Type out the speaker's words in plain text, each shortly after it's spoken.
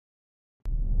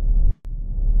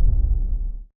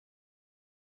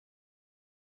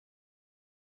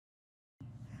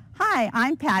Hi,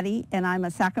 I'm Patty, and I'm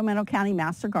a Sacramento County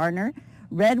Master Gardener.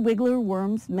 Red wiggler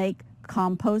worms make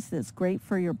compost that's great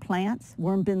for your plants.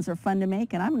 Worm bins are fun to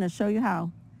make, and I'm going to show you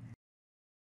how.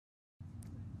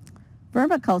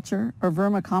 Vermiculture, or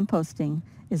vermicomposting,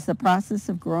 is the process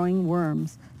of growing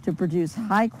worms to produce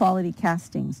high-quality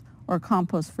castings or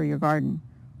compost for your garden.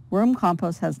 Worm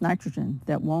compost has nitrogen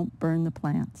that won't burn the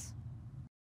plants.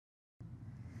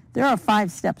 There are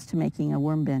 5 steps to making a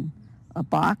worm bin: a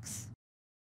box,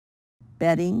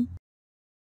 bedding,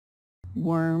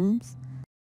 worms,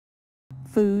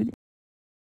 food,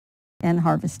 and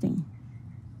harvesting.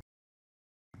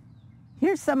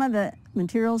 Here's some of the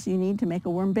materials you need to make a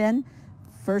worm bin.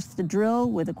 First, a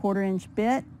drill with a 1/4-inch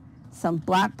bit, some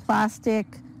black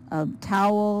plastic, a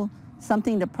towel,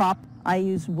 something to prop. I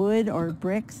use wood or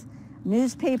bricks,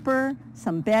 newspaper,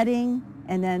 some bedding,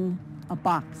 and then a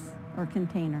box or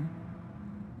container.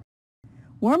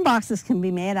 Worm boxes can be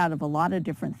made out of a lot of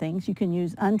different things. You can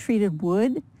use untreated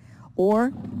wood or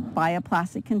buy a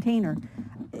plastic container.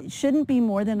 It shouldn't be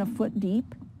more than 1 foot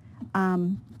deep,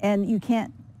 and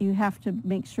you have to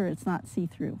make sure it's not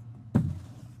see-through.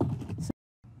 So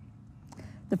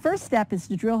the first step is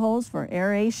to drill holes for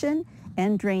aeration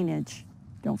and drainage.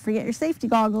 Don't forget your safety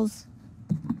goggles.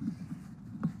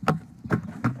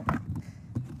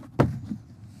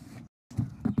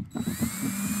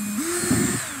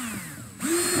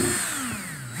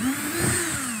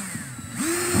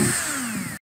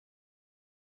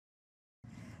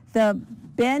 The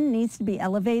bin needs to be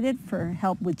elevated for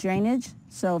help with drainage.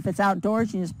 So if it's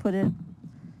outdoors, you just put it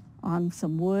on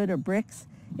some wood or bricks.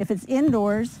 If it's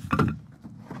indoors,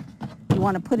 you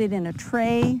want to put it in a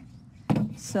tray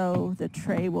so the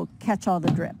tray will catch all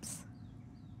the drips.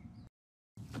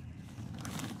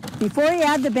 Before you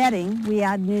add the bedding, we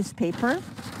add newspaper.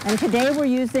 And today we're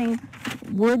using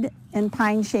wood and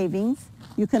pine shavings.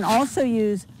 You can also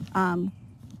use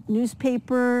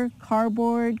newspaper,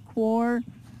 cardboard, core,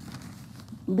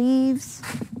 leaves.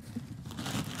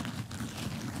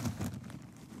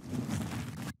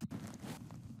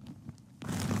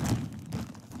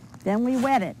 Then we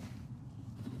wet it.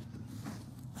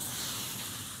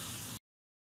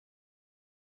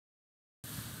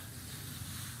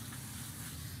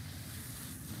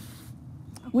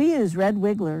 We use red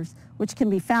wigglers, which can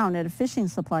be found at a fishing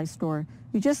supply store.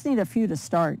 You just need a few to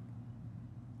start.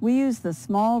 We use the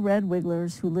small red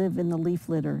wigglers who live in the leaf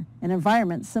litter, an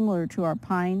environment similar to our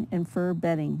pine and fir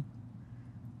bedding.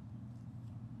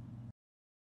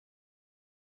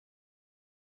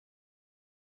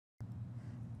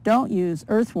 Don't use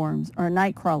earthworms or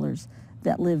night crawlers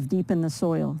that live deep in the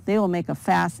soil. They will make a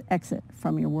fast exit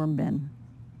from your worm bin.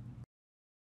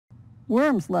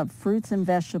 Worms love fruits and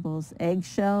vegetables,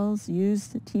 eggshells,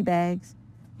 used tea bags,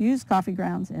 used coffee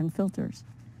grounds, and filters.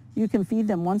 You can feed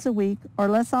them once a week or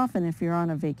less often if you're on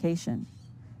a vacation.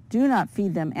 Do not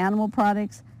feed them animal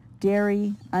products,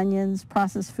 dairy, onions,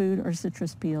 processed food, or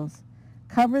citrus peels.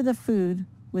 Cover the food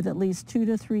with at least 2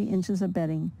 to 3 inches of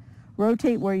bedding.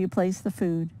 Rotate where you place the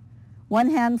food. 1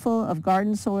 handful of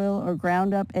garden soil or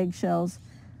ground up eggshells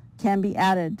can be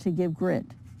added to give grit,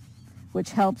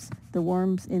 which helps the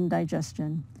worms in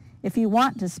digestion. If you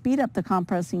want to speed up the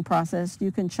composting process, you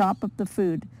can chop up the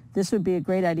food. This would be a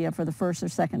great idea for the first or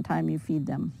second time you feed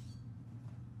them.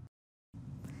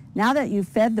 Now that you've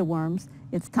fed the worms,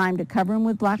 it's time to cover them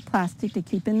with black plastic to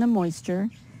keep in the moisture.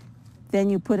 Then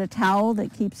you put a towel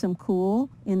that keeps them cool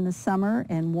in the summer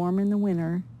and warm in the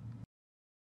winter.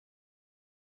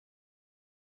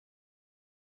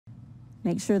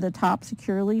 Make sure the top's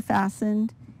securely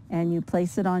fastened and you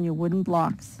place it on your wooden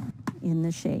blocks in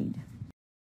the shade.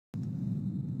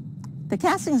 The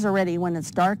castings are ready when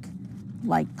it's dark,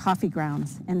 like coffee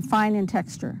grounds, and fine in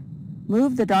texture.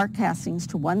 Move the dark castings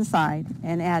to one side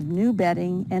and add new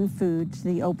bedding and food to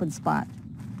the open spot.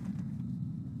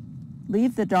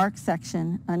 Leave the dark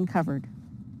section uncovered.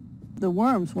 The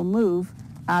worms will move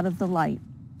out of the light.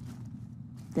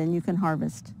 Then you can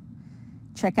harvest.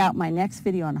 Check out my next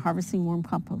video on harvesting worm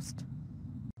compost.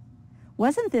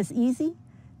 Wasn't this easy?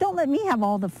 Don't let me have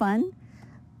all the fun.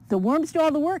 The worms do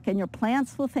all the work and your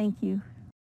plants will thank you.